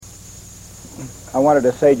I wanted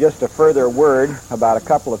to say just a further word about a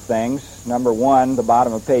couple of things. Number one, the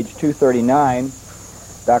bottom of page 239,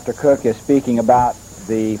 Dr. Cook is speaking about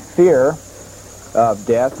the fear of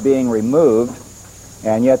death being removed,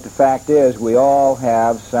 and yet the fact is we all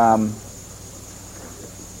have some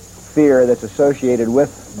fear that's associated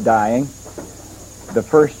with dying. The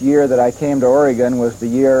first year that I came to Oregon was the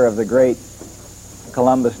year of the great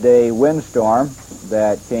Columbus Day windstorm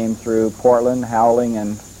that came through Portland, howling,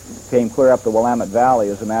 and came clear up the Willamette Valley,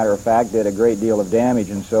 as a matter of fact, did a great deal of damage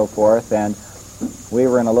and so forth. And we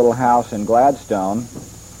were in a little house in Gladstone,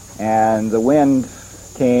 and the wind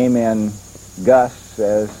came in gusts,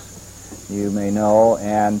 as you may know,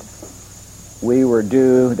 and we were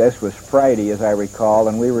due, this was Friday as I recall,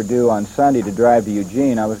 and we were due on Sunday to drive to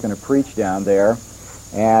Eugene. I was going to preach down there,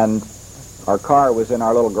 and our car was in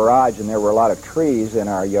our little garage, and there were a lot of trees in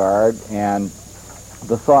our yard, and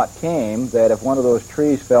the thought came that if one of those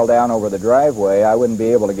trees fell down over the driveway, I wouldn't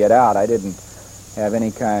be able to get out. I didn't have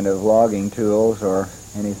any kind of logging tools or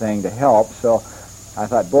anything to help, so I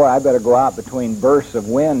thought, boy, I better go out between bursts of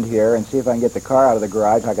wind here and see if I can get the car out of the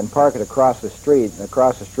garage. I can park it across the street. And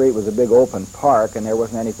across the street was a big open park, and there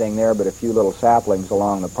wasn't anything there but a few little saplings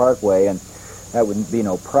along the parkway, and that wouldn't be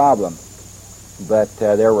no problem. But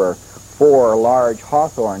there were 4 large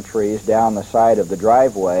hawthorn trees down the side of the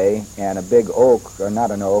driveway and a big oak, or not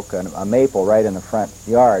an oak, a maple right in the front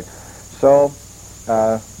yard. So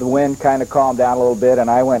the wind kind of calmed down a little bit, and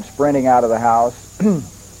I went sprinting out of the house.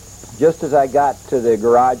 Just as I got to the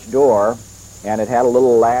garage door, and it had a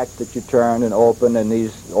little latch that you turned and opened, and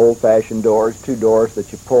these old-fashioned doors, 2 doors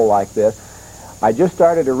that you pull like this, I just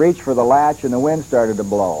started to reach for the latch, and the wind started to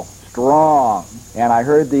blow strong, and I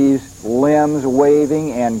heard these limbs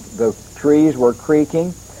waving, and the trees were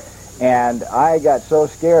creaking, and I got so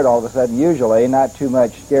scared all of a sudden. Usually not too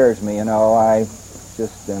much scares me, you know, I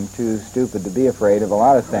just am too stupid to be afraid of a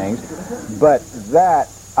lot of things, but that,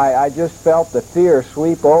 I just felt the fear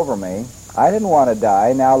sweep over me. I didn't want to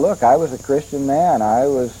die. Now look, I was a Christian man. I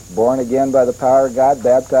was born again by the power of God,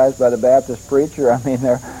 baptized by the Baptist preacher. I mean,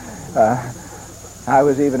 I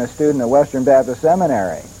was even a student at Western Baptist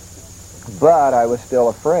Seminary, but I was still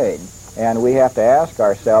afraid. And we have to ask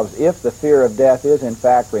ourselves, if the fear of death is in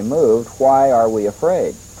fact removed, why are we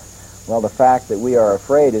afraid? Well, the fact that we are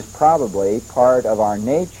afraid is probably part of our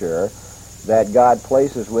nature that God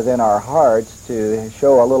places within our hearts to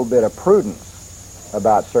show a little bit of prudence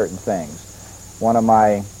about certain things. One of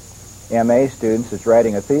my MA students that's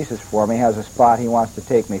writing a thesis for me has a spot he wants to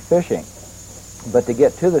take me fishing. But to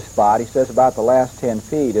get to the spot, he says about the last 10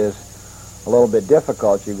 feet is a little bit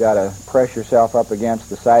difficult. You've got to press yourself up against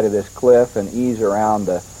the side of this cliff and ease around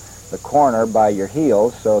the corner by your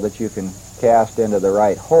heels so that you can cast into the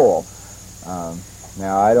right hole.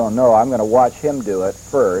 Now, I don't know. I'm going to watch him do it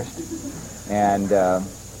first, and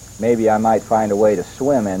maybe I might find a way to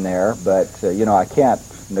swim in there, but, you know, I can't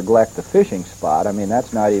neglect the fishing spot. I mean,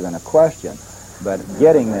 that's not even a question. But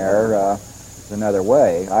getting there is another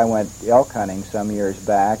way. I went elk hunting some years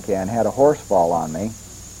back and had a horse fall on me,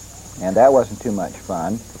 and that wasn't too much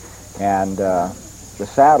fun. And the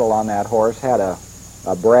saddle on that horse had a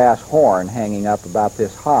brass horn hanging up about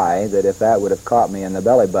this high, that if that would have caught me in the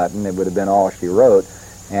belly button, it would have been all she wrote.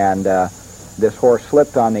 And this horse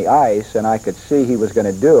slipped on the ice, and I could see he was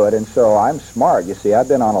going to do it, and so I'm smart. You see, I've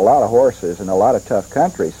been on a lot of horses in a lot of tough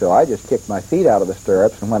country, so I just kicked my feet out of the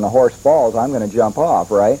stirrups, and when the horse falls, I'm going to jump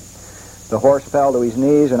off, right? The horse fell to his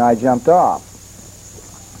knees, and I jumped off.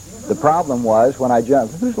 The problem was when I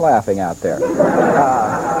jumped... Who's laughing out there?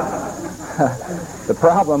 The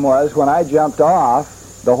problem was when I jumped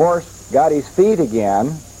off, the horse got his feet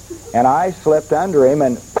again, and I slipped under him,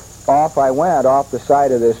 and off I went off the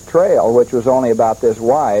side of this trail, which was only about this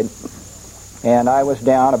wide, and I was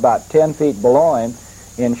down about 10 feet below him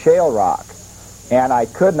in shale rock, and I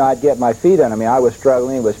could not get my feet under me. I was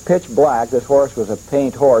struggling. It was pitch black. This horse was a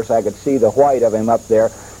paint horse. I could see the white of him up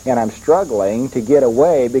there, and I'm struggling to get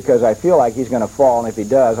away because I feel like he's going to fall, and if he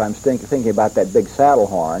does, I'm thinking about that big saddle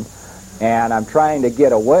horn, and I'm trying to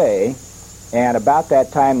get away, and about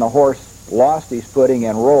that time the horse lost his footing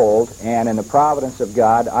and rolled, and in the providence of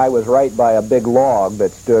God, I was right by a big log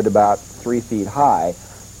that stood about 3 feet high,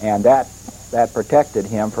 and that protected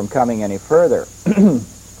him from coming any further.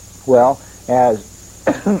 Well, as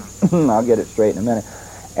I'll get it straight in a minute,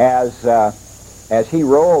 as he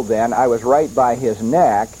rolled then, I was right by his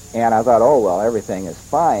neck, and I thought, oh, well, everything is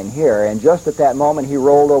fine here, and just at that moment he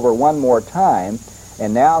rolled over one more time,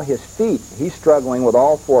 and now his feet, he's struggling with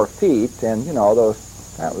all 4 feet, and, you know,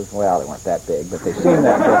 well, they weren't that big, but they seemed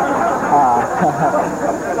that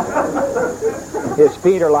big. his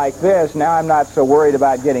feet are like this. Now I'm not so worried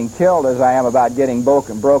about getting killed as I am about getting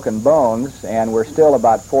broken bones, and we're still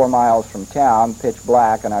about 4 miles from town, pitch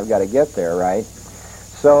black, and I've got to get there, right?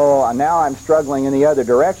 So now I'm struggling in the other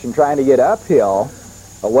direction, trying to get uphill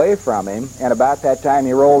away from him, and about that time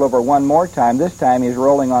he rolled over one more time. This time he's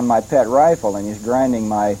rolling on my pet rifle, and he's grinding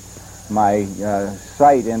my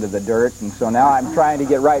sight into the dirt, and so now I'm trying to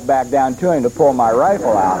get right back down to him to pull my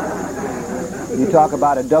rifle out. You talk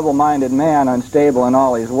about a double-minded man, unstable in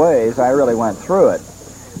all his ways. I really went through it.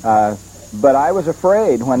 But I was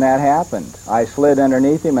afraid when that happened. I slid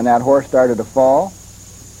underneath him, and that horse started to fall.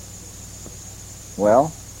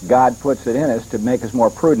 Well, God puts it in us to make us more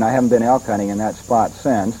prudent. I haven't been elk hunting in that spot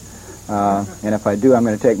since. And if I do, I'm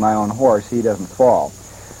going to take my own horse. He doesn't fall.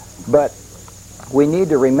 But we need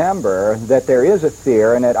to remember that there is a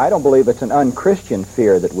fear, and that I don't believe it's an unchristian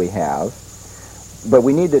fear that we have. But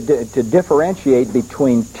we need to differentiate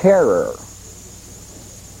between terror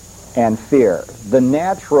and fear. The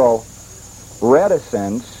natural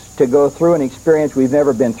reticence to go through an experience we've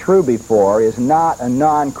never been through before is not a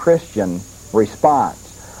non-Christian response.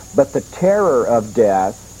 But the terror of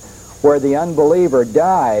death, where the unbeliever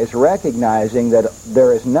dies recognizing that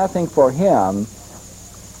there is nothing for him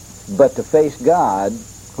but to face God,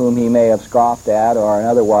 whom he may have scoffed at or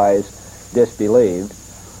otherwise disbelieved,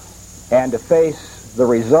 and to face the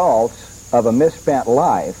results of a misspent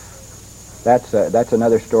life, that's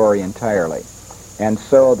another story entirely. And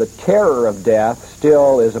so the terror of death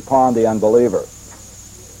still is upon the unbeliever.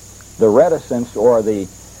 The reticence or the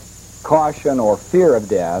caution or fear of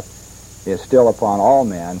death is still upon all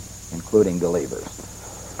men, including believers.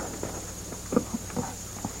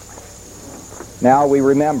 Now we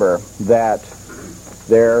remember that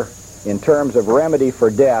there, in terms of remedy for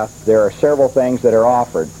death, there are several things that are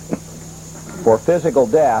offered. For physical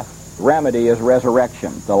death, remedy is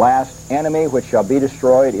resurrection. The last enemy which shall be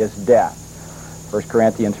destroyed is death. 1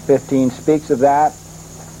 Corinthians 15 speaks of that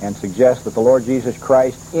and suggests that the Lord Jesus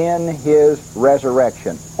Christ in his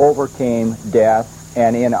resurrection overcame death,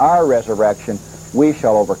 and in our resurrection we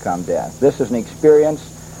shall overcome death. This is an experience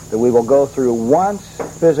that we will go through once,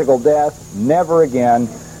 physical death, never again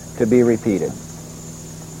to be repeated.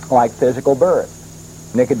 Like physical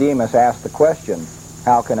birth. Nicodemus asked the question,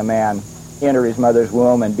 how can a man enter his mother's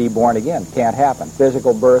womb and be born again? Can't happen.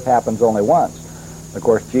 Physical birth happens only once. Of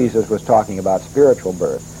course, Jesus was talking about spiritual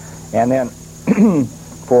birth. And then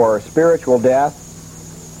for spiritual death,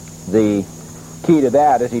 the key to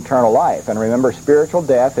that is eternal life. And remember, spiritual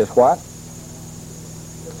death is what?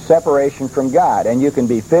 Separation from God. And you can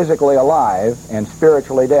be physically alive and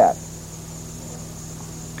spiritually dead.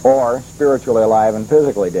 Or spiritually alive and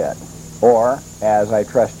physically dead. Or, as I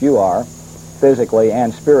trust you are, physically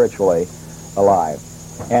and spiritually alive.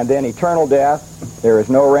 And then eternal death, there is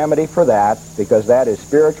no remedy for that, because that is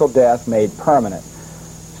spiritual death made permanent.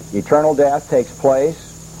 Eternal death takes place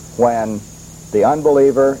when the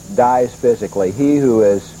unbeliever dies physically. He who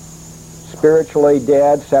is spiritually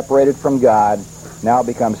dead, separated from God, now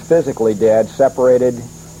becomes physically dead, separating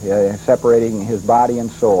his body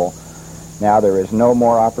and soul. Now there is no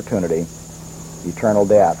more opportunity. Eternal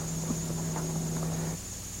death.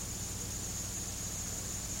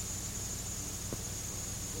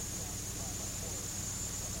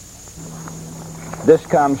 This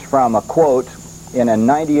comes from a quote in a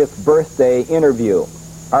 90th birthday interview.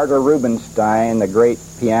 Arthur Rubinstein, the great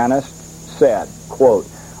pianist, said, quote,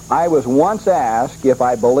 I was once asked if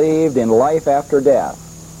I believed in life after death.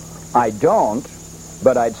 I don't,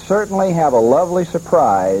 but I'd certainly have a lovely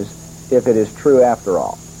surprise if it is true after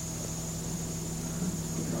all.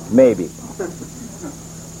 Maybe.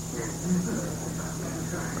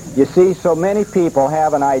 You see, so many people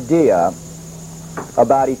have an idea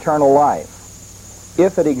about eternal life.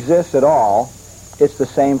 If it exists at all, it's the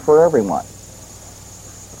same for everyone.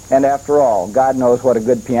 And after all, God knows what a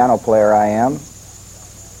good piano player I am.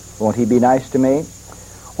 Won't he be nice to me?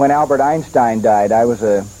 When Albert Einstein died, I was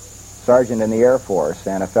a sergeant in the Air Force,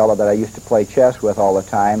 and a fellow that I used to play chess with all the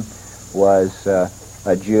time was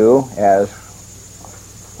a Jew, as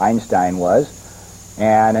Einstein was,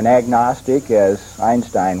 and an agnostic, as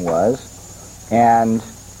Einstein was. And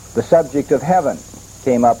the subject of heaven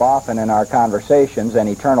came up often in our conversations, and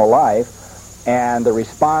eternal life, and the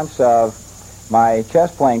response of my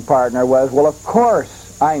chess-playing partner was, well, of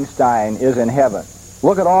course Einstein is in heaven.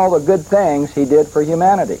 Look at all the good things he did for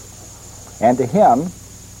humanity. And to him,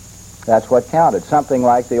 that's what counted. Something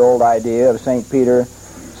like the old idea of St. Peter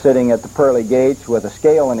sitting at the pearly gates with a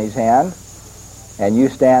scale in his hand, and you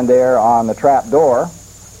stand there on the trap door,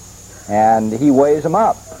 and he weighs them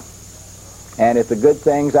up. And if the good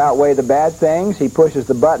things outweigh the bad things, he pushes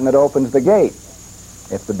the button that opens the gate.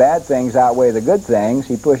 If the bad things outweigh the good things,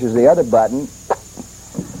 he pushes the other button,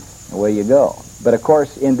 away you go. But of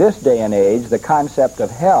course, in this day and age, the concept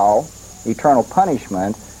of hell, eternal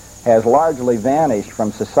punishment, has largely vanished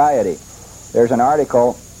from society. There's an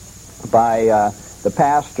article by the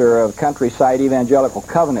pastor of Countryside Evangelical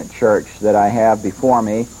Covenant Church that I have before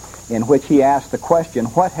me, in which he asked the question,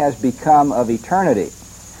 what has become of eternity?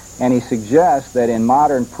 And he suggests that in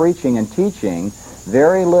modern preaching and teaching,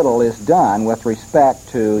 very little is done with respect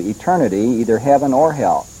to eternity, either heaven or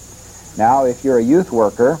hell. Now, if you're a youth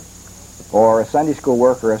worker or a Sunday school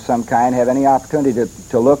worker of some kind, have any opportunity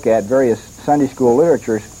to look at various Sunday school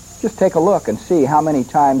literatures, just take a look and see how many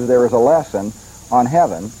times there is a lesson on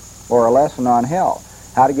heaven or a lesson on hell.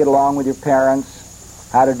 How to get along with your parents,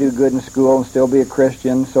 how to do good in school and still be a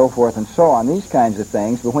Christian, so forth and so on, these kinds of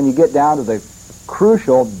things. But when you get down to the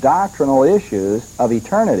crucial doctrinal issues of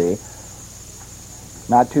eternity,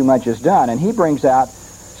 not too much is done. And he brings out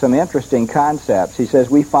some interesting concepts. He says,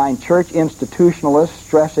 we find church institutionalists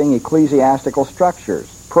stressing ecclesiastical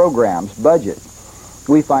structures, programs, budget.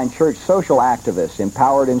 We find church social activists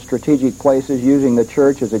empowered in strategic places using the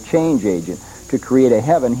church as a change agent to create a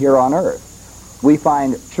heaven here on earth. We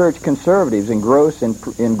find church conservatives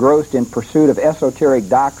engrossed in pursuit of esoteric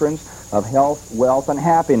doctrines of health, wealth, and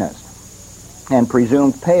happiness, and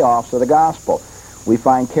presumed payoffs of the gospel. We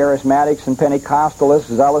find charismatics and Pentecostalists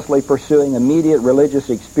zealously pursuing immediate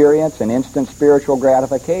religious experience and instant spiritual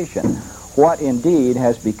gratification. What indeed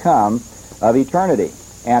has become of eternity?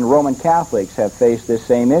 And Roman Catholics have faced this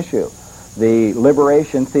same issue. The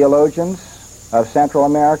liberation theologians of Central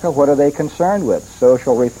America, what are they concerned with?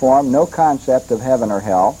 Social reform, no concept of heaven or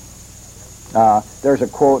hell. There's a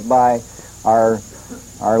quote by our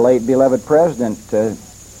late beloved President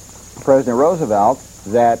Roosevelt,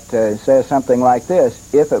 that says something like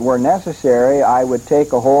this: if it were necessary, I would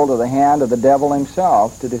take a hold of the hand of the devil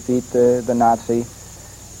himself to defeat the Nazi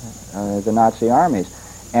armies.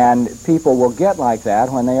 And people will get like that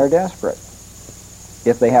when they are desperate,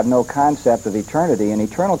 if they have no concept of eternity and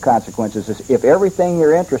eternal consequences. If everything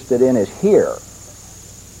you're interested in is here,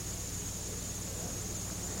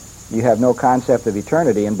 you have no concept of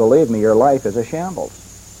eternity, and believe me, your life is a shambles.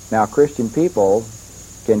 Now, Christian people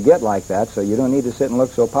can get like that, so you don't need to sit and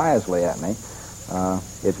look so piously at me.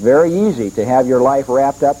 It's very easy to have your life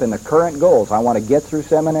wrapped up in the current goals. I want to get through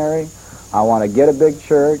seminary. I want to get a big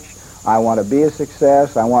church. I want to be a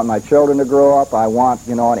success. I want my children to grow up. I want,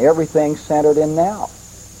 and everything centered in now.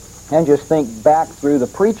 And just think back through the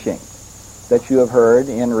preaching that you have heard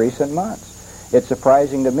in recent months. It's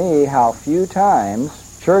surprising to me how few times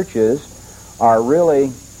churches are really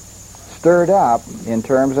stirred up in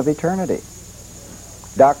terms of eternity.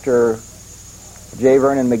 Dr. J.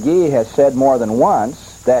 Vernon McGee has said more than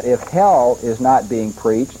once that if hell is not being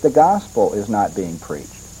preached, the gospel is not being preached.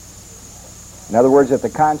 In other words, if the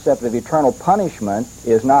concept of eternal punishment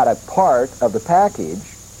is not a part of the package,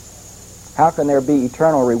 how can there be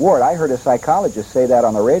eternal reward? I heard a psychologist say that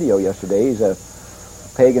on the radio yesterday. He's a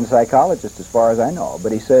pagan psychologist as far as I know.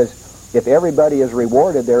 But he says, if everybody is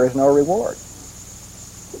rewarded, there is no reward.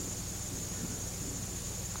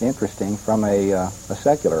 Interesting from a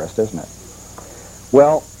secularist, isn't it?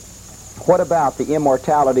 Well, what about the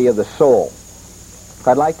immortality of the soul?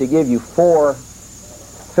 I'd like to give you 4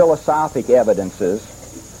 philosophic evidences.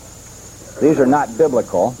 These are not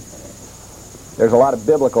biblical. There's a lot of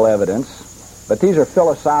biblical evidence, but these are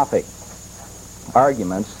philosophic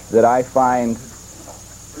arguments that I find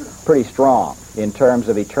pretty strong in terms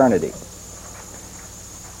of eternity.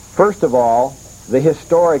 First of all, the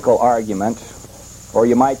historical argument, or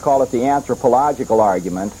you might call it the anthropological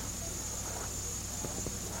argument.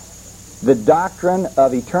 The doctrine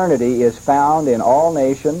of eternity is found in all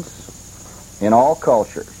nations, in all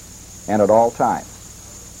cultures, and at all times.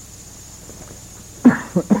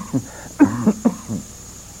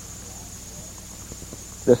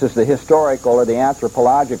 This is the historical or the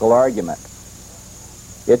anthropological argument.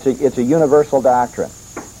 It's a universal doctrine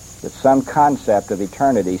that some concept of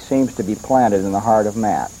eternity seems to be planted in the heart of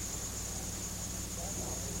man.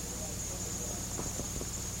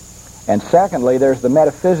 And secondly, there's the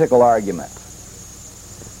metaphysical argument.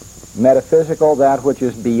 Metaphysical, that which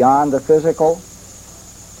is beyond the physical.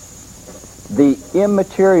 The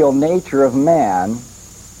immaterial nature of man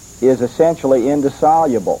is essentially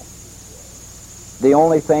indissoluble. The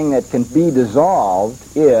only thing that can be dissolved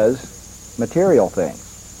is material things.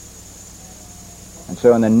 And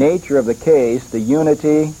so in the nature of the case, the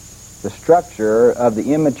unity, the structure of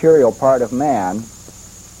the immaterial part of man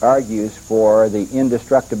argues for the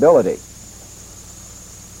indestructibility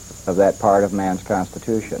of that part of man's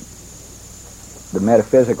constitution. The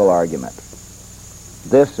metaphysical argument.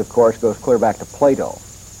 This, of course, goes clear back to Plato.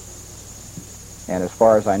 And as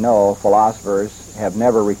far as I know, philosophers have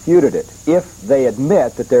never refuted it, if they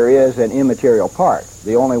admit that there is an immaterial part.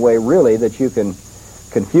 The only way, really, that you can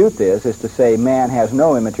confute this is to say man has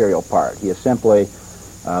no immaterial part. He is simply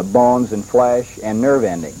bones and flesh and nerve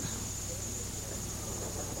endings.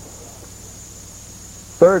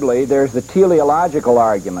 Thirdly, there's the teleological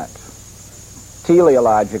argument.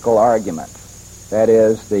 Teleological argument. That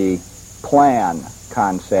is the plan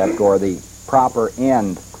concept or the proper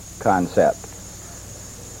end concept.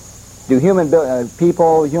 Do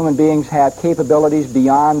human beings have capabilities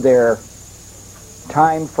beyond their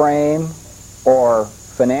time frame or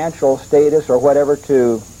financial status or whatever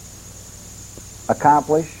to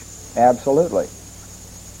accomplish? Absolutely.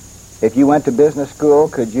 If you went to business school,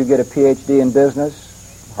 could you get a PhD in business?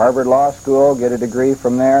 Harvard Law School, get a degree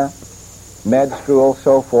from there? Med school,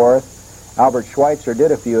 so forth. Albert Schweitzer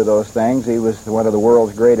did a few of those things. He was one of the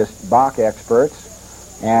world's greatest Bach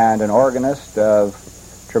experts and an organist of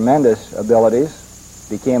tremendous abilities.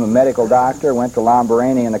 Became a medical doctor, went to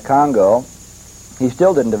Lamborghini in the Congo. He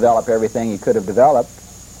still didn't develop everything he could have developed.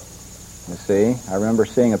 You see, I remember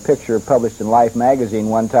seeing a picture published in Life magazine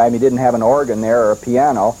one time. He didn't have an organ there or a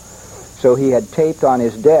piano, so he had taped on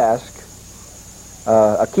his desk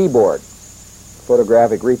a keyboard,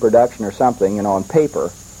 photographic reproduction or something, on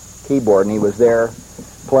paper, keyboard, and he was there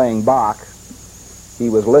playing Bach. He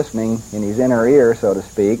was listening in his inner ear, so to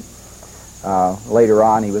speak. Later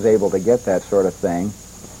on, he was able to get that sort of thing.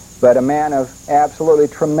 But a man of absolutely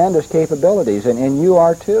tremendous capabilities, and you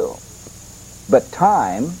are too. But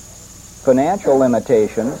time, financial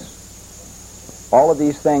limitations, all of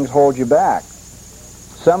these things hold you back.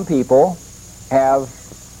 Some people have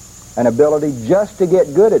an ability just to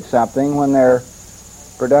get good at something when their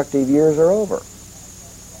productive years are over.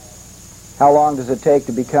 How long does it take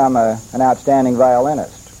to become an outstanding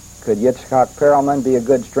violinist? Could Yitzhak Perelman be a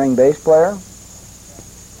good string bass player?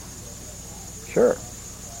 Sure.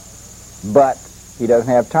 But he doesn't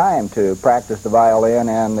have time to practice the violin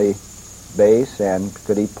and the bass, and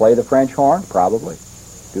could he play the French horn? Probably.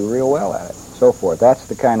 Do real well at it. So forth. That's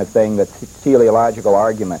the kind of thing that the teleological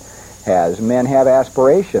argument has. Men have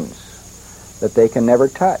aspirations that they can never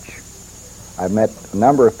touch. I've met a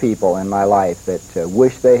number of people in my life that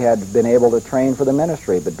wish they had been able to train for the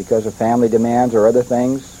ministry, but because of family demands or other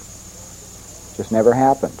things, just never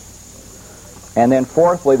happened. And then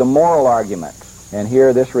fourthly, the moral argument. And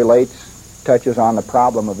here this touches on the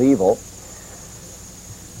problem of evil.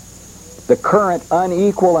 The current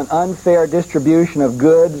unequal and unfair distribution of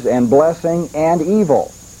goods and blessing and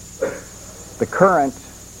evil. The current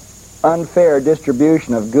unfair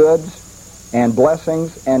distribution of goods and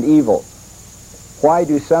blessings and evil. Why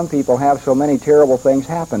do some people have so many terrible things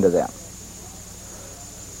happen to them?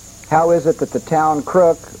 How is it that the town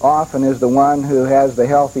crook often is the one who has the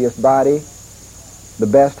healthiest body, the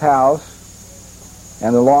best house,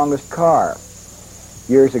 and the longest car?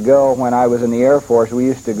 Years ago, when I was in the Air Force, we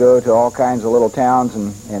used to go to all kinds of little towns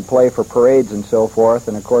and play for parades and so forth,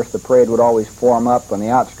 and of course the parade would always form up on the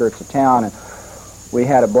outskirts of town, and we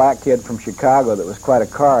had a black kid from Chicago that was quite a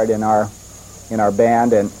card in our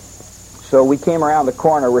band, and so we came around the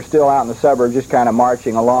corner. We're still out in the suburbs, just kind of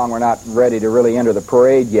marching along. We're not ready to really enter the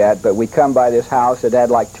parade yet, but we come by this house that had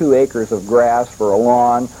like 2 acres of grass for a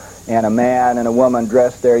lawn, and a man and a woman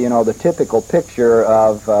dressed there, the typical picture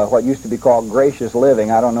of what used to be called gracious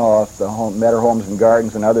living. I don't know if the Metter Homes and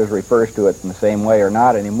Gardens and others refers to it in the same way or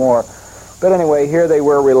not anymore. But anyway, here they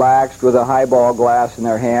were relaxed with a highball glass in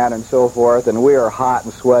their hand and so forth, and we are hot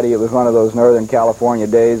and sweaty. It was one of those Northern California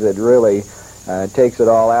days that really takes it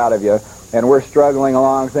all out of you. And we're struggling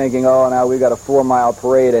along thinking, oh, now we've got a 4-mile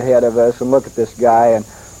parade ahead of us, and look at this guy. And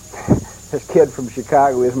this kid from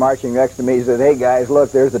Chicago was marching next to me. He said, hey, guys,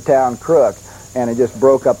 look, there's the town crook. And it just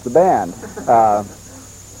broke up the band.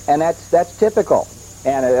 And that's typical.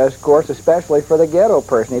 And, of course, especially for the ghetto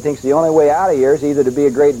person. He thinks the only way out of here is either to be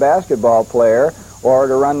a great basketball player or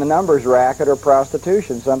to run the numbers racket or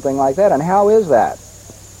prostitution, something like that. And how is that?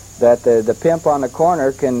 That the pimp on the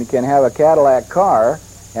corner can have a Cadillac car,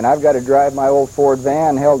 and I've got to drive my old Ford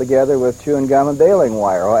van held together with chewing gum and baling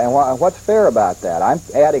wire. And what's fair about that? I'm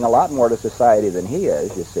adding a lot more to society than he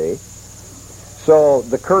is, you see. So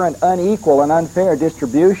the current unequal and unfair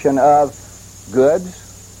distribution of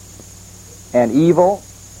goods and evil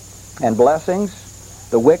and blessings,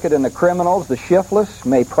 the wicked and the criminals, the shiftless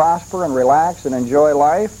may prosper and relax and enjoy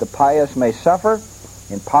life. The pious may suffer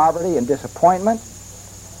in poverty and disappointment.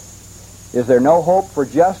 Is there no hope for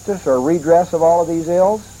justice or redress of all of these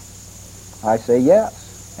ills? I say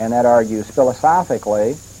yes, and that argues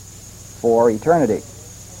philosophically for eternity.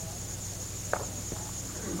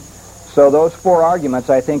 So those four arguments,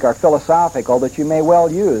 I think, are philosophical that you may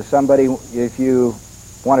well use. Somebody, if you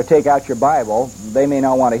want to take out your Bible, they may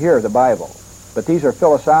not want to hear the Bible. But these are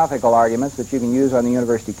philosophical arguments that you can use on the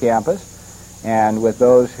university campus and with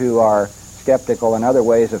those who are skeptical in other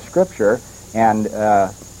ways of Scripture. And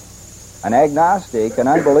an agnostic, an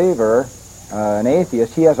unbeliever, an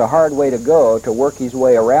atheist, he has a hard way to go to work his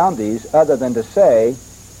way around these other than to say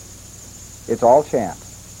it's all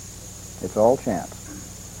chance. It's all chance.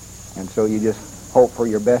 And so you just hope for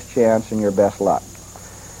your best chance and your best luck.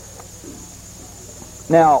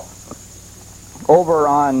 Now, over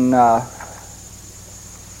on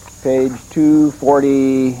page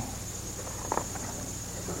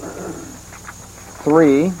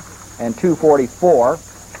 243 and 244,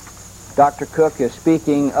 Dr. Cook is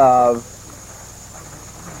speaking of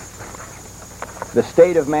the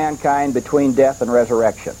state of mankind between death and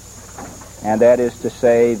resurrection, and that is to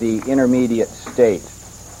say the intermediate state.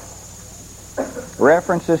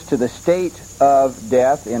 References to the state of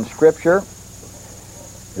death in Scripture.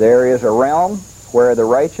 There is a realm where the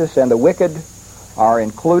righteous and the wicked are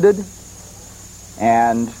included,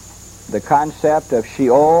 and the concept of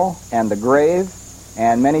Sheol and the grave,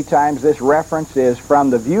 and many times this reference is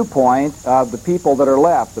from the viewpoint of the people that are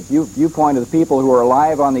left, the viewpoint of the people who are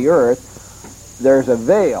alive on the earth. There's a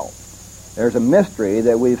veil, there's a mystery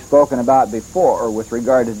that we've spoken about before with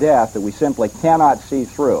regard to death that we simply cannot see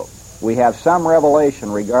through. We have some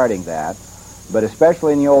revelation regarding that, but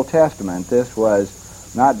especially in the Old Testament, this was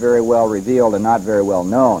not very well revealed and not very well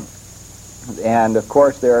known. And, of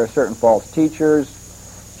course, there are certain false teachers,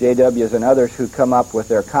 JWs and others, who come up with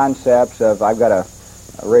their concepts of, I've got a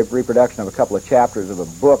reproduction of a couple of chapters of a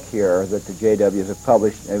book here that the JWs have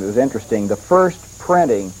published. It was interesting. The first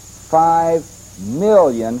printing, 5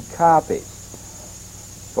 million copies.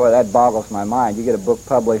 Boy, that boggles my mind. You get a book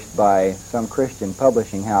published by some Christian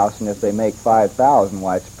publishing house, and if they make 5,000,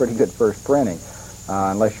 why, it's a pretty good first printing,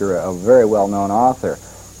 unless you're a very well-known author.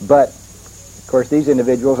 But, of course, these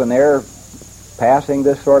individuals, and they're passing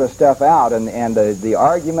this sort of stuff out, and the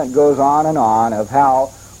argument goes on of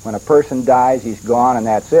how when a person dies, he's gone and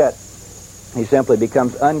that's it. He simply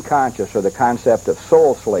becomes unconscious, or the concept of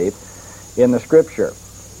soul sleep in the Scripture.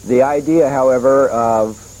 The idea, however,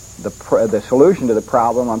 of the solution to the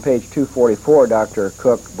problem on page 244, Dr.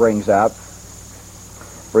 Cook brings up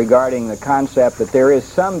regarding the concept that there is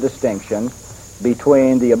some distinction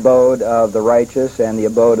between the abode of the righteous and the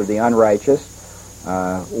abode of the unrighteous.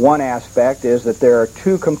 One aspect is that there are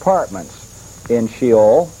two compartments in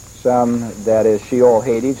Sheol, some, that is Sheol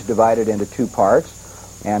Hades, divided into two parts,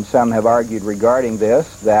 and some have argued regarding this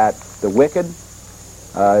that the wicked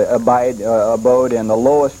abode in the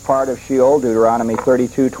lowest part of Sheol, Deuteronomy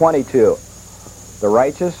 32:22. The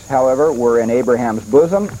righteous, however, were in Abraham's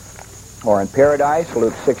bosom, or in paradise,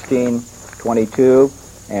 Luke 16:22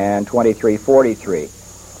 and 23:43.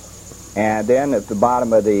 And then at the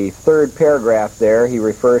bottom of the third paragraph there, he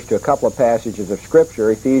refers to a couple of passages of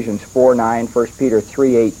Scripture, Ephesians 4:9, 1 Peter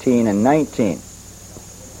 3:18 and 19.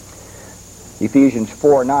 Ephesians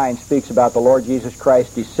 4:9 speaks about the Lord Jesus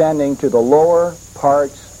Christ descending to the lower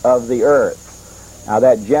parts of the earth. Now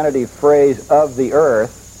that genitive phrase, of the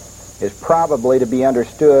earth, is probably to be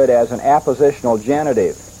understood as an appositional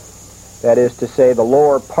genitive. That is to say, the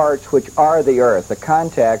lower parts which are the earth. The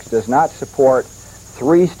context does not support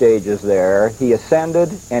three stages there. He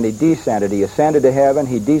ascended and he descended. He ascended to heaven,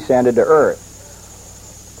 he descended to earth.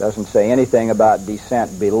 Doesn't say anything about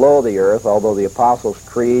descent below the earth, although the Apostles'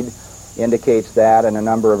 Creed indicates that, and a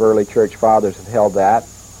number of early church fathers have held that.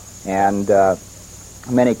 And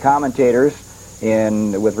many commentators,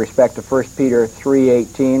 with respect to 1 Peter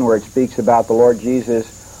 3:18, where it speaks about the Lord Jesus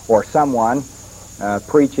or someone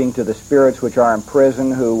preaching to the spirits which are in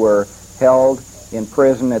prison, who were held in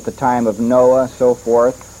prison at the time of Noah, so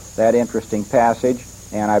forth, that interesting passage.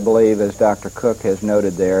 And I believe, as Dr. Cook has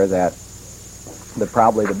noted there, that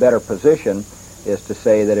probably the better position is to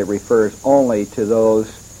say that it refers only to those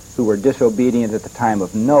who were disobedient at the time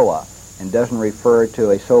of Noah, and doesn't refer to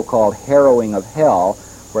a so-called harrowing of hell,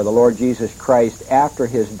 where the Lord Jesus Christ, after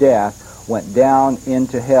his death, went down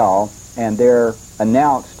into hell and there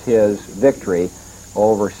announced his victory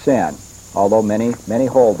over sin. Although many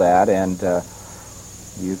hold that, and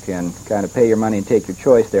you can kind of pay your money and take your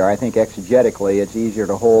choice there. I think exegetically it's easier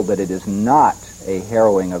to hold that it is not a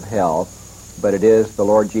harrowing of hell, but it is the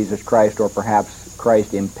Lord Jesus Christ, or perhaps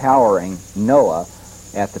Christ empowering Noah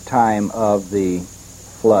at the time of the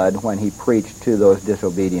flood when he preached to those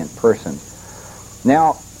disobedient persons.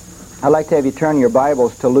 Now, I'd like to have you turn your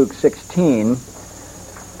Bibles to Luke 16.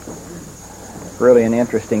 Really an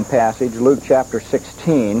interesting passage. Luke chapter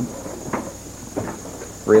 16,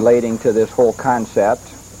 relating to this whole concept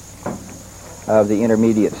of the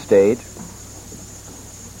intermediate state.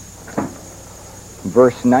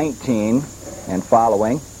 Verse 19 and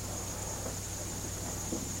following.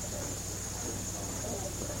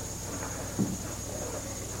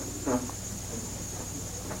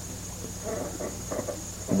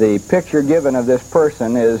 The picture given of this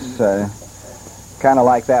person is kind of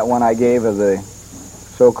like that one I gave of the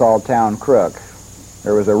so-called town crook.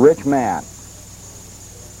 There was a rich man,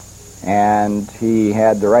 and he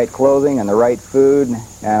had the right clothing and the right food,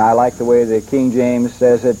 and I like the way the King James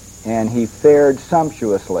says it, and he fared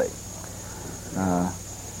sumptuously.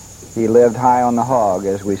 He lived high on the hog,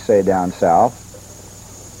 as we say down south.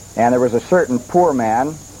 And there was a certain poor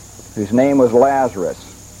man whose name was Lazarus,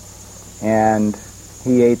 and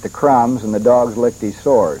he ate the crumbs and the dogs licked his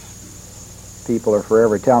sores. People are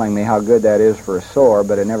forever telling me how good that is for a sore,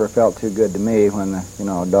 but it never felt too good to me when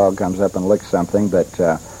a dog comes up and licks something. But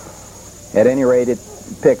at any rate, it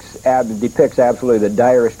depicts absolutely the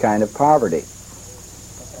direst kind of poverty.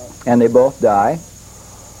 And they both die.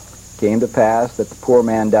 Came to pass that the poor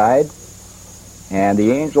man died, and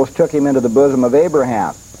the angels took him into the bosom of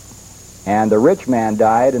Abraham. And the rich man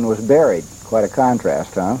died and was buried. Quite a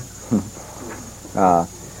contrast, huh?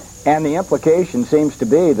 And the implication seems to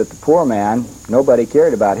be that the poor man, nobody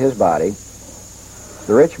cared about his body.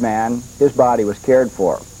 The rich man, his body was cared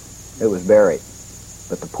for. It was buried.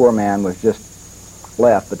 But the poor man was just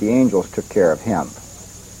left, but the angels took care of him.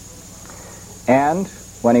 And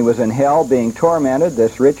when he was in hell being tormented,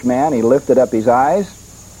 this rich man, he lifted up his eyes.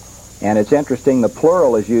 And it's interesting, the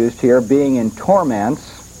plural is used here, being in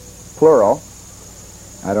torments, plural.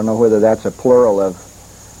 I don't know whether that's a plural of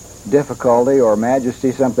difficulty or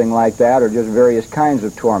majesty, something like that, or just various kinds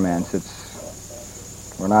of torments.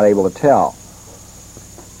 We're not able to tell.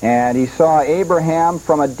 And he saw Abraham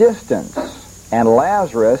from a distance and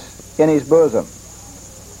Lazarus in his bosom.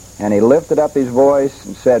 And he lifted up his voice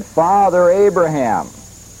and said, Father Abraham,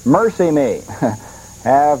 mercy me,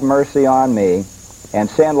 have mercy on me, and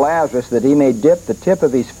send Lazarus that he may dip the tip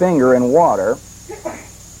of his finger in water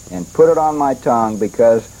and put it on my tongue,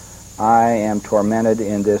 because I am tormented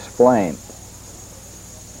in this flame.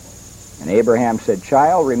 And Abraham said,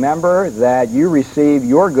 Child, remember that you receive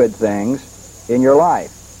your good things in your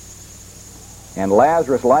life, and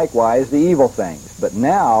Lazarus likewise the evil things. But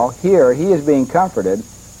now, here, he is being comforted,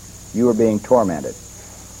 you are being tormented.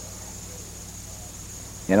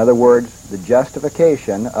 In other words, the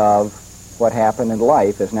justification of what happened in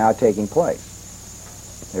life is now taking place.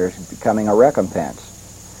 There's becoming a recompense.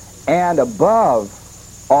 And above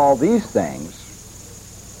all these things,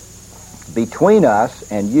 between us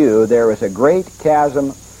and you, there is a great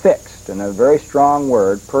chasm fixed. And a very strong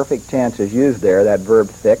word, perfect tense, is used there, that verb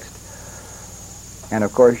fixed. And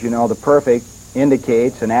of course, the perfect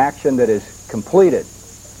indicates an action that is completed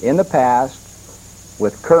in the past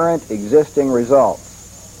with current existing results.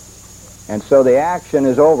 And so the action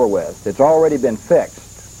is over with. It's already been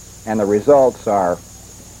fixed. And the results are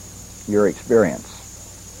your experience.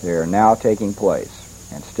 They're now taking place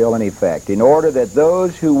and still in effect, in order that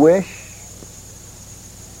those who wish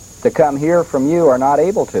to come hear from you are not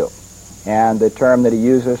able to. And the term that he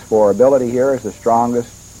uses for ability here is the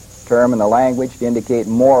strongest term in the language to indicate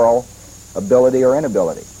moral ability or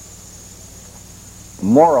inability.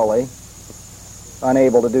 Morally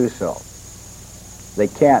unable to do so. They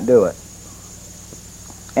can't do it.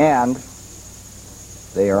 And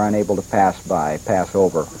they are unable to pass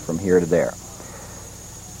over from here to there.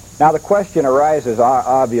 Now the question arises,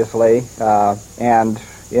 obviously, and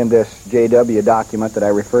in this J.W. document that I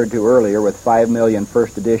referred to earlier with 5 million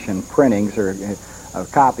first edition printings or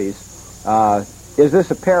copies, is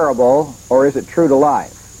this a parable or is it true to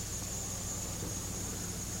life?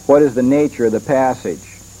 What is the nature of the passage?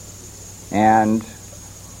 And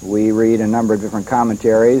we read a number of different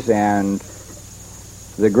commentaries, and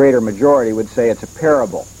the greater majority would say it's a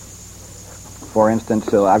parable. For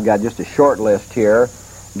instance, I've got just a short list here.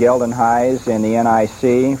 Geldenhuys in the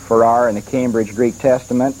NIC, Farrar in the Cambridge Greek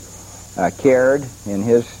Testament, Caird in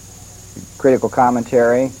his critical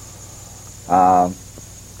commentary,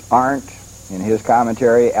 Arndt in his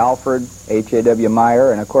commentary, Alford, H.A.W.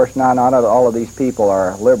 Meyer, and of course not all of these people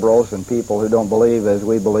are liberals and people who don't believe as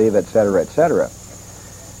we believe, etc., etc.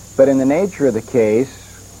 But in the nature of the case,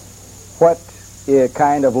 what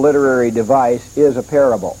kind of literary device is a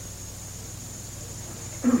parable?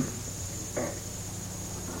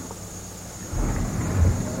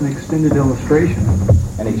 An extended illustration.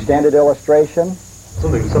 An extended illustration?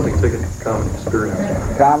 Something taken from common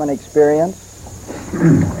experience. Common experience?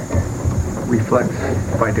 Reflects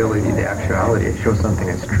fidelity to actuality. It shows something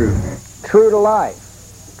that's true. True to life.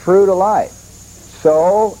 true to life.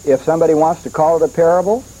 So, if somebody wants to call it a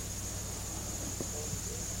parable,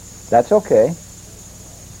 that's okay.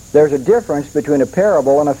 There's a difference between a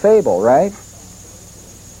parable and a fable, right?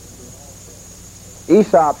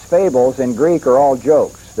 Aesop's fables in Greek are all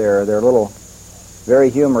jokes. They're little, very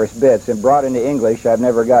humorous bits. And brought into English, I've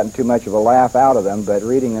never gotten too much of a laugh out of them, but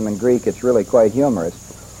reading them in Greek, it's really quite humorous.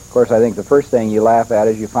 Of course, I think the first thing you laugh at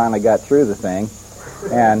is you finally got through the thing.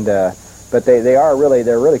 And but they're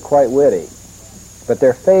really quite witty. But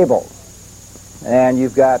they're fables. And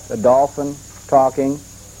you've got a dolphin talking,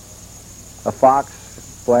 a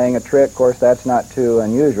fox playing a trick. Of course, that's not too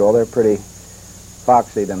unusual. They're pretty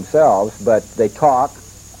foxy themselves, but they talk.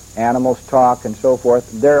 Animals talk and so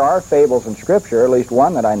forth. There are fables in Scripture, at least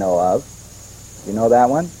one that I know of. You know that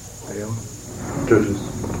one? Yeah.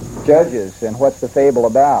 Judges. Judges. And what's the fable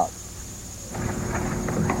about?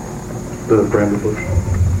 The bramble bush.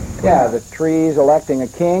 Yeah, the trees electing a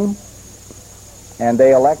king, and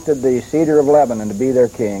they elected the cedar of Lebanon to be their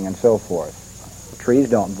king and so forth. The trees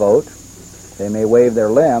don't vote. They may wave their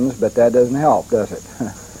limbs, but that doesn't help, does it?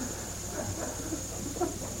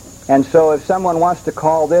 And so if someone wants to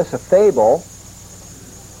call this a fable,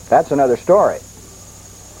 that's another story.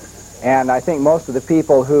 And I think most of the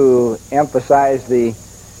people who emphasize the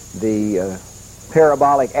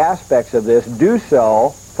parabolic aspects of this do so,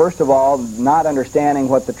 first of all, not understanding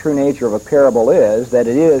what the true nature of a parable is, that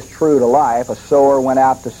it is true to life. A sower went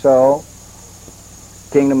out to sow.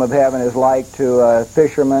 Kingdom of heaven is like to a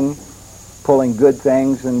fisherman pulling good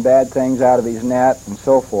things and bad things out of his net and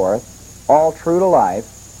so forth. All true to life.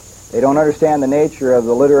 They don't understand the nature of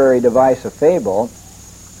the literary device of fable.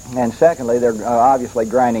 And secondly, they're obviously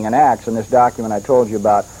grinding an axe. And this document I told you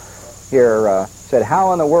about here said,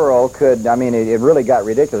 how in the world could, I mean, it really got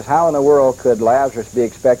ridiculous. How in the world could Lazarus be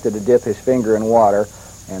expected to dip his finger in water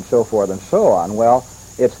and so forth and so on? Well,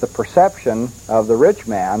 it's the perception of the rich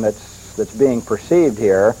man that's being perceived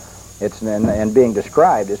here. It's and being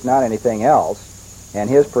described. It's not anything else. And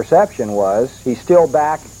his perception was he's still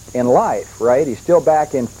back in life, right? He's still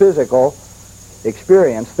back in physical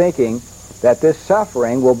experience, thinking that this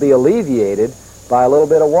suffering will be alleviated by a little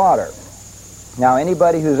bit of water. Now,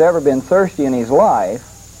 anybody who's ever been thirsty in his life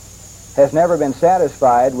has never been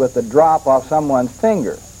satisfied with the drop off someone's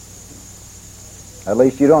finger. At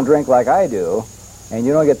least you don't drink like I do, and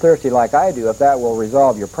you don't get thirsty like I do if that will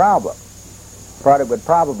resolve your problem. What it would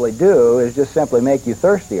probably do is just simply make you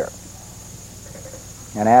thirstier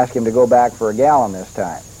and ask him to go back for a gallon this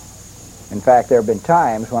time. In fact, there have been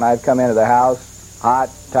times when I've come into the house, hot,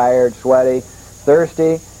 tired, sweaty,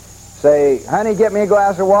 thirsty, say, honey, get me a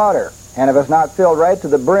glass of water. And if it's not filled right to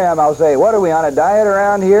the brim, I'll say, what are we, on a diet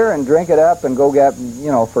around here? And drink it up and go get,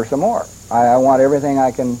 for some more. I want everything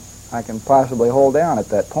I can possibly hold down at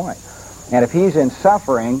that point. And if he's in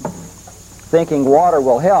suffering, thinking water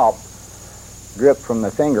will help, drip from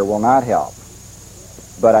the finger will not help.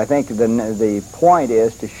 But I think the point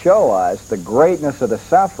is to show us the greatness of the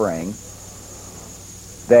suffering,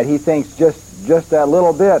 that he thinks just that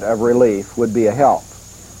little bit of relief would be a help.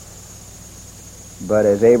 But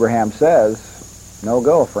as Abraham says, no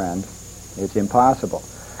go, friend. It's impossible.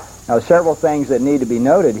 Now, several things that need to be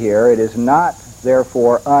noted here. It is not,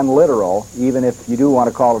 therefore, unliteral, even if you do want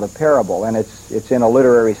to call it a parable. And it's in a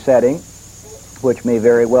literary setting, which may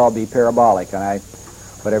very well be parabolic. And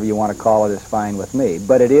whatever you want to call it is fine with me.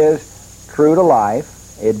 But it is true to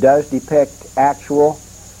life. It does depict actual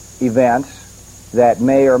events that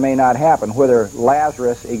may or may not happen. Whether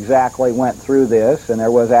Lazarus exactly went through this and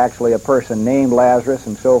there was actually a person named Lazarus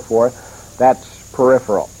and so forth, that's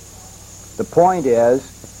peripheral. The point is,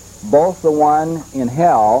 both the one in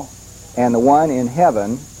hell and the one in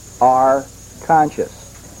heaven are conscious.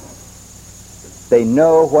 They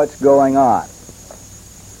know what's going on.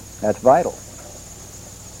 That's vital.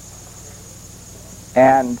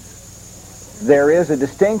 And there is a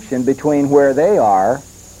distinction between where they are,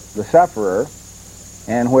 the sufferer,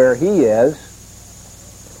 and where he is,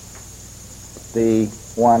 the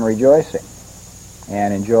one rejoicing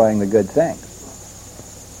and enjoying the good things.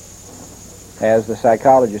 As the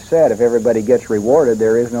psychologist said, if everybody gets rewarded,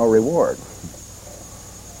 there is no reward.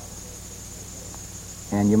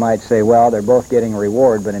 And you might say, well, they're both getting a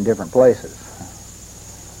reward, but in different places.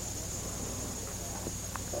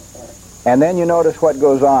 And then you notice what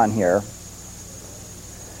goes on here.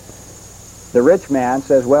 The rich man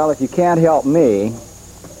says, well, if you can't help me,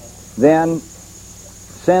 then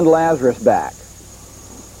send Lazarus back.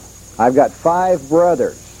 I've got 5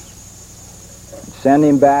 brothers. Send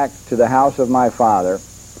him back to the house of my father,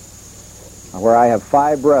 where I have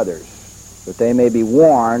 5 brothers, that they may be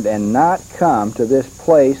warned and not come to this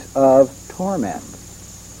place of torment.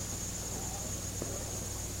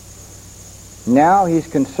 Now he's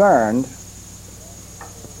concerned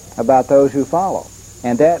about those who follow.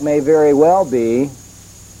 And that may very well be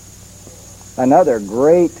another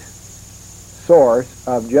great source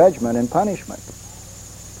of judgment and punishment.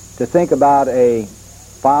 To think about a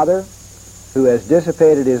father who has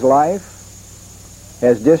dissipated his life,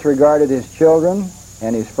 has disregarded his children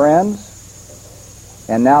and his friends,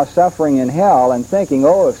 and now suffering in hell and thinking,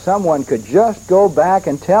 oh, if someone could just go back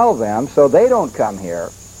and tell them so they don't come here,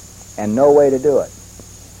 and no way to do it.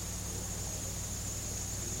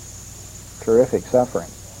 Terrific suffering.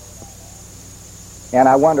 And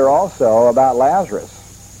I wonder also about Lazarus.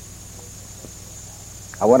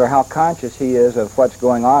 I wonder how conscious he is of what's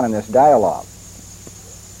going on in this dialogue.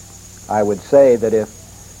 I would say that if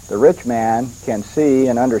the rich man can see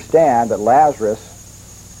and understand that Lazarus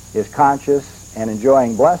is conscious and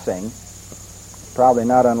enjoying blessing, probably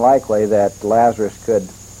not unlikely that Lazarus could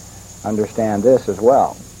understand this as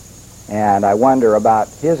well. And I wonder about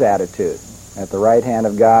his attitude. At the right hand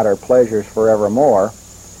of God are pleasures forevermore,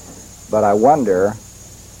 but I wonder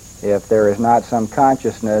if there is not some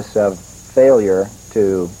consciousness of failure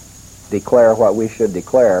to declare what we should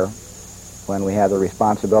declare when we have the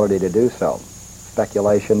responsibility to do so.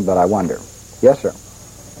 Speculation, but I wonder. Yes, sir?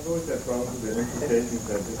 I've always had problems with the implications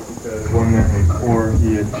that just because one man being poor,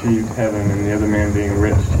 he achieved heaven, and the other man being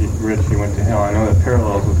rich, he went to hell. I know that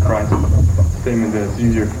parallels with Christ's statement that it's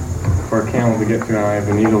easier for a camel to get through an eye of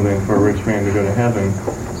a needle than for a rich man to go to heaven.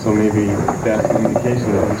 So maybe that's an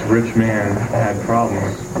indication that this rich man had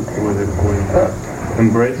problems with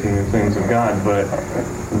embracing the things of God. But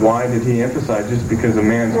why did he emphasize just because a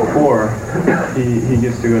man's poor, he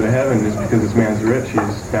gets to go to heaven, just because this man's rich,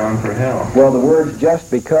 he's bound for hell? Well, the words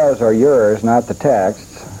 "just because" are yours, not the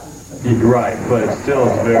text's. Right, but it still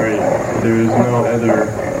is there is no other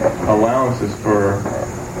allowances for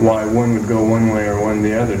why one would go one way or one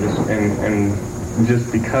the other,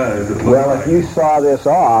 just because it looks Well, like. if you saw this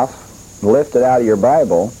off, lift it out of your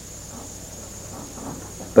Bible,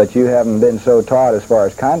 but you haven't been so taught as far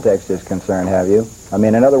as context is concerned, have you? I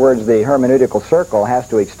mean, in other words, the hermeneutical circle has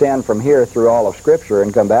to extend from here through all of Scripture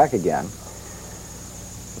and come back again.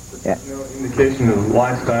 Yeah. No indication of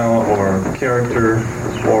lifestyle or character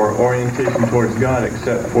or orientation towards God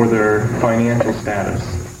except for their financial status.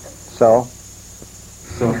 So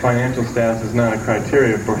financial status is not a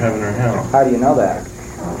criteria for heaven or hell. how do you know that?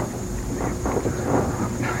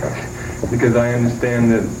 Because I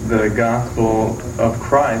understand that the gospel of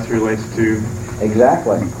Christ relates to...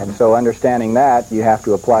 Exactly. And so understanding that, you have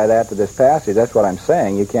to apply that to this passage. That's what I'm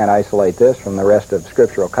saying. You can't isolate this from the rest of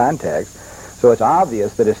scriptural context. So it's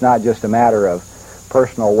obvious that it's not just a matter of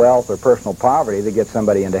personal wealth or personal poverty that gets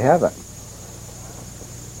somebody into heaven.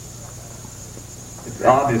 It's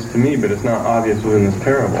obvious to me, but it's not obvious within this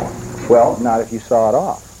parable. Well, not if you saw it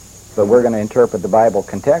off. But we're going to interpret the Bible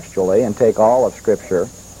contextually and take all of Scripture.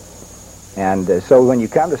 And so when you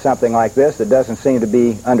come to something like this that doesn't seem to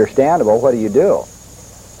be understandable, what do?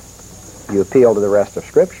 You appeal to the rest of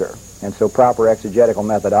Scripture. And so proper exegetical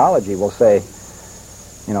methodology will say,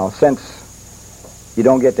 you know, since you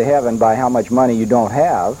don't get to heaven by how much money you don't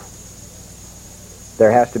have,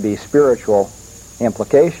 there has to be spiritual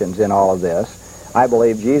implications in all of this. I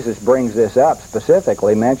believe Jesus brings this up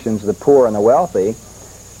specifically, mentions the poor and the wealthy,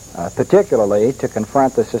 particularly to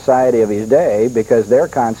confront the society of his day, because their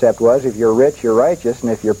concept was if you're rich, you're righteous,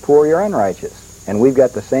 and if you're poor, you're unrighteous. And we've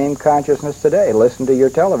got the same consciousness today. Listen to your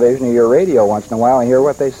television or your radio once in a while and hear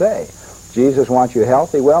what they say. Jesus wants you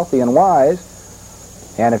healthy, wealthy, and wise,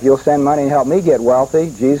 and if you'll send money and help me get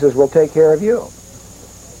wealthy, Jesus will take care of you.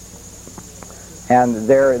 And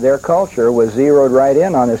their culture was zeroed right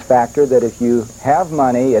in on this factor that if you have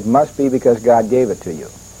money, it must be because God gave it to you.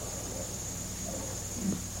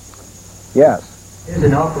 Yes? There's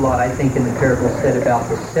an awful lot, I think, in the parable said about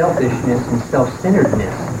the selfishness and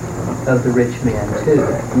self-centeredness of the rich man, too.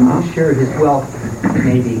 I'm sure his wealth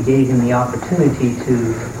maybe gave him the opportunity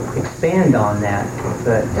to expand on that,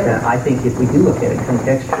 but I think if we do look at it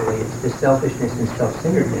contextually, it's the selfishness and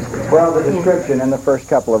self-centeredness. Well, the description in the first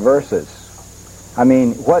couple of verses. I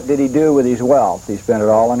mean, what did he do with his wealth? He spent it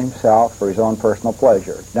all on himself for his own personal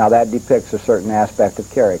pleasure. Now, that depicts a certain aspect of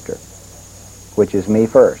character, which is me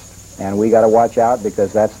first. And we got to watch out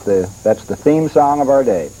because that's the theme song of our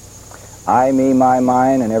day. I, me, my,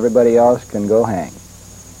 mine, and everybody else can go hang.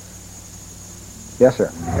 Yes,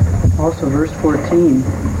 sir. Also, verse 14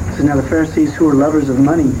 says, now the Pharisees who were lovers of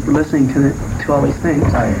money were listening to all these things.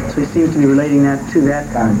 Right. So he seems to be relating that to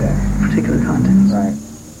that particular context. Right.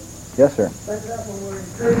 Yes, sir. For example, we're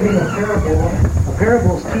interpreting a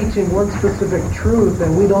parable is teaching one specific truth,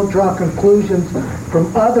 and we don't draw conclusions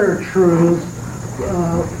from other truths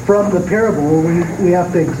from the parable, we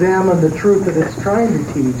have to examine the truth that it's trying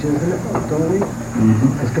to teach, isn't it? Don't we?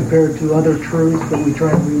 Mm-hmm. As compared to other truths that we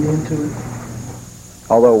try to read into it.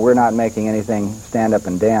 Although we're not making anything stand up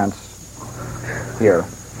and dance here.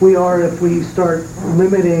 We are if we start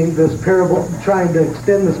limiting this parable, trying to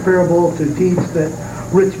extend this parable to teach that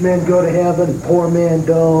rich men go to heaven, poor men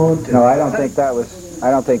don't. No, I don't think that was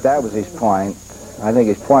his point. I think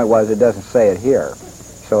his point was it doesn't say it here.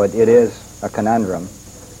 So it is a conundrum.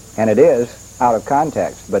 And it is out of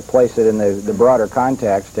context, but place it in the broader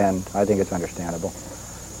context and I think it's understandable.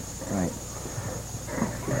 Right.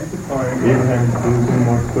 Abraham's bosom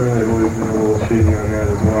more clearly. I've always been a little shady on that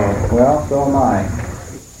as well. Well, so am I.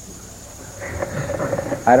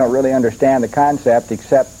 I don't really understand the concept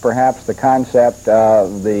except perhaps the concept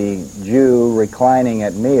of the Jew reclining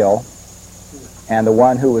at meal and the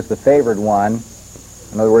one who was the favored one.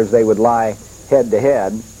 In other words, they would lie head to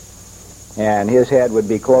head and his head would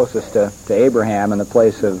be closest to Abraham in the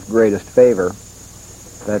place of greatest favor.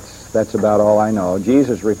 That's about all I know.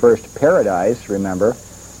 Jesus refers to paradise, remember,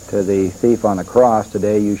 to the thief on the cross.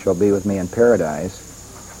 Today you shall be with me in paradise.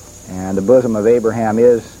 And the bosom of Abraham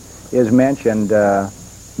is mentioned.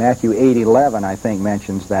 Matthew 8:11, I think,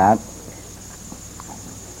 mentions that.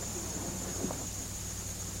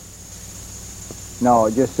 No,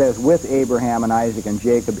 it just says with Abraham and Isaac and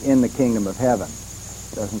Jacob in the kingdom of heaven.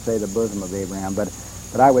 It doesn't say the bosom of Abraham, but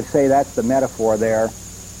I would say that's the metaphor there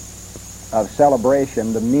of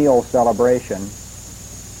celebration, the meal celebration,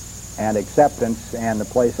 and acceptance and the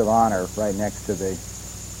place of honor right next to the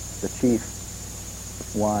chief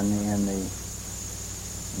one in the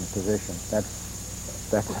position. That's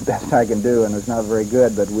the best I can do, and it's not very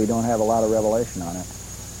good, but we don't have a lot of revelation on it.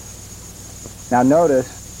 Now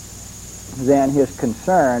notice then his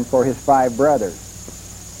concern for his 5 brothers.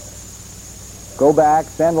 Go back,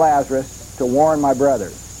 send Lazarus to warn my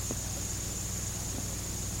brothers.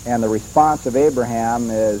 And the response of Abraham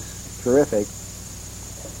is terrific.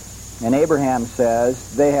 And Abraham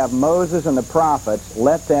says, they have Moses and the prophets,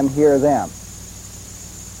 let them hear them.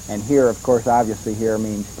 And hear, of course, obviously hear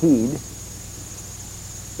means heed.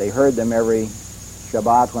 They heard them every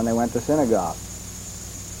Shabbat when they went to synagogue.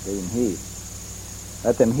 They didn't heed.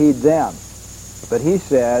 Let them heed them. But he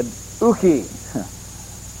said, uki.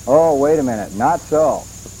 Oh, wait a minute, not so.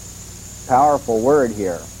 Powerful word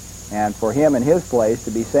here. And for him in his place,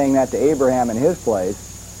 to be saying that to Abraham in his place,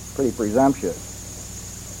 pretty presumptuous.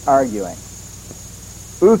 Arguing.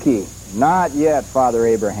 Uki, not yet, Father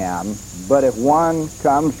Abraham, but if one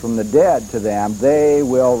comes from the dead to them, they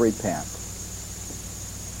will repent.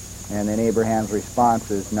 And then Abraham's response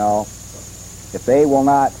is, no, if they will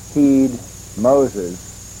not heed Moses,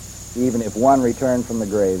 even if one returned from the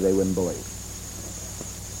grave, they wouldn't believe.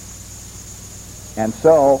 And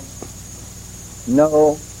so,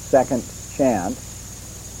 no second chance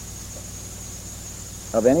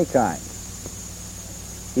of any kind.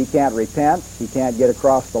 He can't repent, he can't get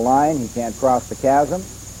across the line, he can't cross the chasm,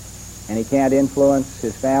 and he can't influence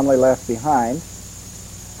his family left behind.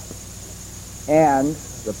 And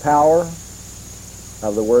the power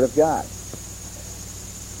of the Word of God.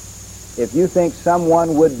 If you think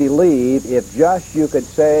someone would believe if just you could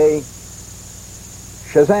say,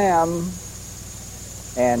 Shazam,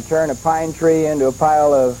 and turn a pine tree into a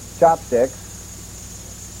pile of chopsticks,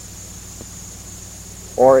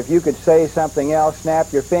 or if you could say something else,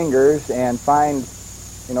 snap your fingers, and find,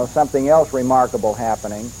 something else remarkable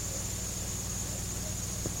happening,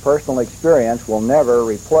 personal experience will never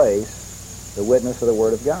replace the witness of the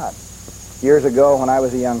Word of God. Years ago, when I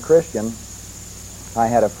was a young Christian, I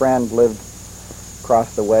had a friend lived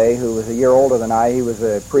across the way who was a year older than I. He was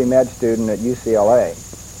a pre-med student at UCLA.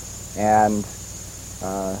 And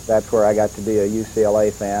that's where I got to be a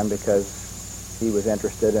UCLA fan because he was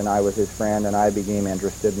interested and I was his friend and I became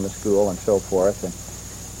interested in the school and so forth.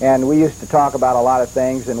 And we used to talk about a lot of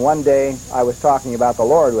things. And one day I was talking about the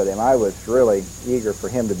Lord with him. I was really eager for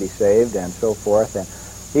him to be saved and so forth. And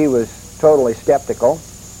he was totally skeptical.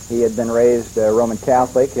 He had been raised Roman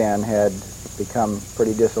Catholic and had become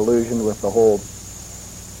pretty disillusioned with the whole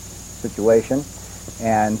situation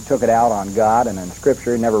and took it out on God and on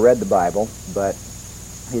Scripture. He never read the Bible, but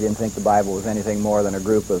he didn't think the Bible was anything more than a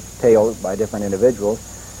group of tales by different individuals.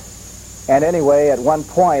 And anyway, at one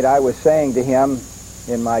point I was saying to him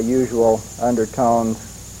in my usual undertoned,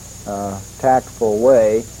 tactful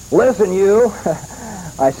way, listen you,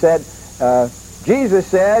 I said, Jesus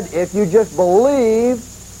said, if you just believe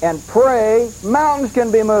and pray, mountains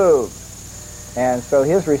can be moved. And so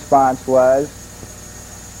his response was,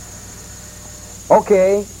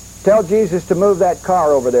 okay, tell Jesus to move that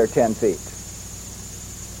car over there 10 feet.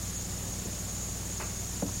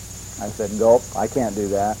 I said, gulp, I can't do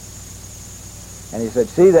that. And he said,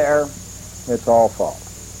 see there, it's all false.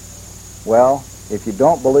 Well, if you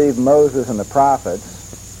don't believe Moses and the prophets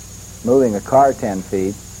moving a car 10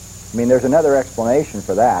 feet, I mean, there's another explanation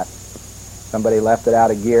for that. Somebody left it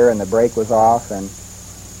out of gear and the brake was off and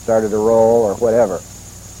started to roll or whatever.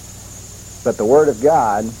 But the Word of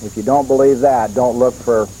God, if you don't believe that, don't look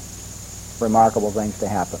for remarkable things to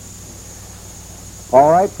happen.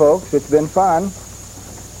 All right, folks, it's been fun.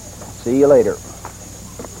 See you later.